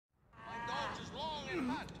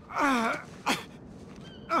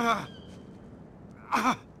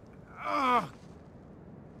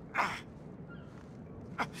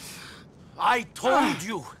I told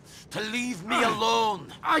you to leave me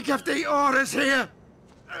alone. I give the orders here.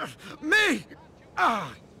 Me.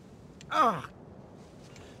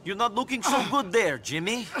 You're not looking so good there,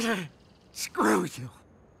 Jimmy. Screw you.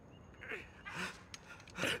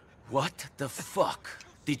 What the fuck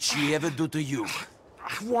did she ever do to you?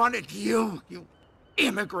 I wanted you, you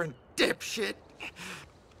immigrant dipshit.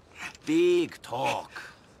 Big talk.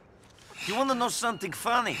 You wanna know something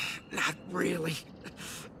funny? Not really.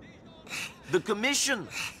 The commission,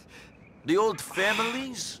 the old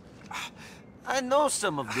families, I know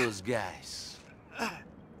some of those guys.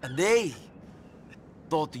 And they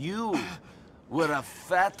thought you were a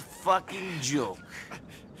fat fucking joke.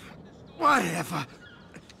 Whatever.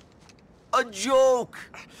 A joke!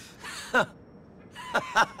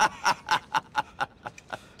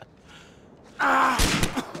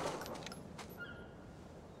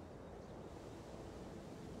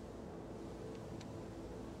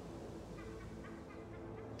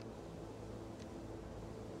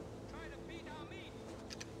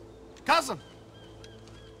 Cousin!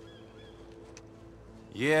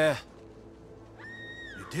 Yeah.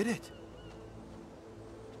 You did it.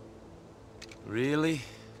 Really?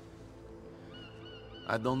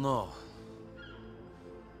 I don't know.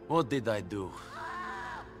 What did I do?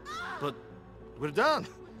 But we're done.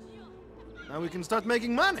 Now we can start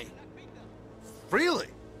making money. Freely.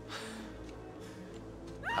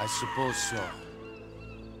 I suppose so.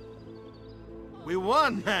 We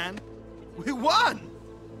won, man. We won!